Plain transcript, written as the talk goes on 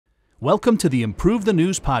Welcome to the Improve the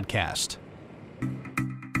News podcast.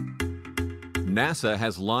 NASA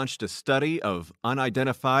has launched a study of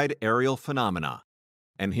unidentified aerial phenomena.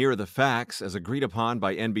 And here are the facts as agreed upon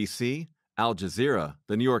by NBC, Al Jazeera,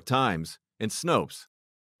 the New York Times, and Snopes.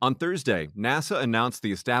 On Thursday, NASA announced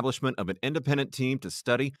the establishment of an independent team to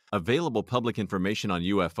study available public information on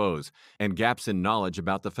UFOs and gaps in knowledge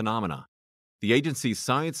about the phenomena. The agency's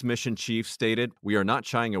science mission chief stated, "We are not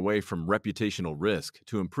shying away from reputational risk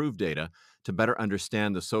to improve data to better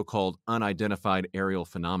understand the so-called unidentified aerial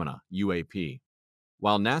phenomena, UAP."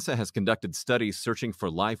 While NASA has conducted studies searching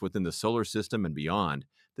for life within the solar system and beyond,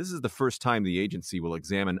 this is the first time the agency will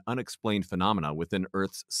examine unexplained phenomena within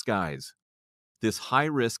Earth's skies. This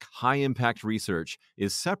high-risk, high-impact research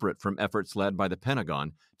is separate from efforts led by the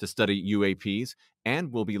Pentagon to study UAPs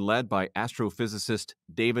and will be led by astrophysicist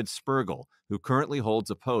David Spergel, who currently holds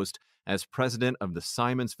a post as president of the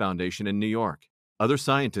Simons Foundation in New York. Other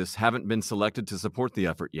scientists haven't been selected to support the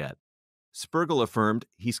effort yet. Spergel affirmed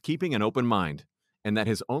he's keeping an open mind and that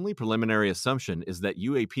his only preliminary assumption is that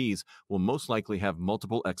UAPs will most likely have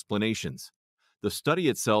multiple explanations. The study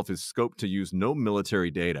itself is scoped to use no military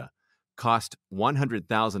data, cost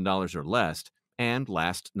 $100,000 or less, and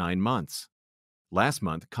last 9 months. Last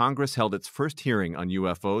month, Congress held its first hearing on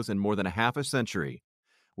UFOs in more than a half a century,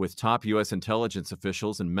 with top U.S. intelligence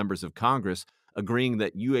officials and members of Congress agreeing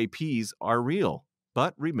that UAPs are real,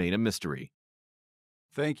 but remain a mystery.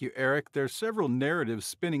 Thank you, Eric. There are several narratives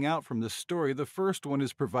spinning out from this story. The first one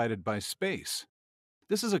is provided by space.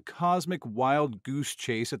 This is a cosmic wild goose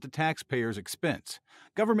chase at the taxpayer's expense.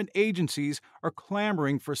 Government agencies are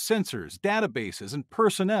clamoring for sensors, databases, and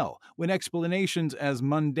personnel when explanations as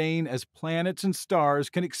mundane as planets and stars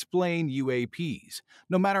can explain UAPs,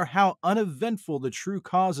 no matter how uneventful the true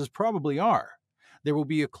causes probably are. There will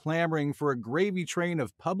be a clamoring for a gravy train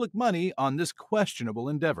of public money on this questionable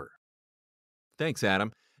endeavor. Thanks,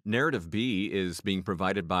 Adam. Narrative B is being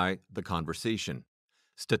provided by The Conversation.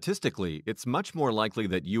 Statistically, it's much more likely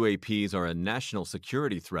that UAPs are a national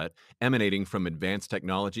security threat emanating from advanced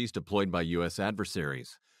technologies deployed by U.S.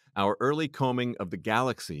 adversaries. Our early combing of the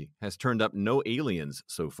galaxy has turned up no aliens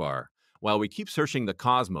so far. While we keep searching the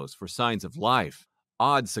cosmos for signs of life,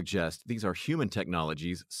 odds suggest these are human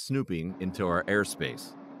technologies snooping into our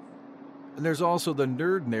airspace. And there's also the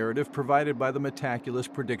nerd narrative provided by the meticulous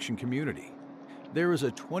prediction community. There is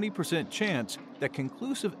a 20% chance that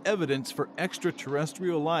conclusive evidence for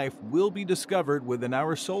extraterrestrial life will be discovered within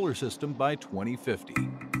our solar system by 2050.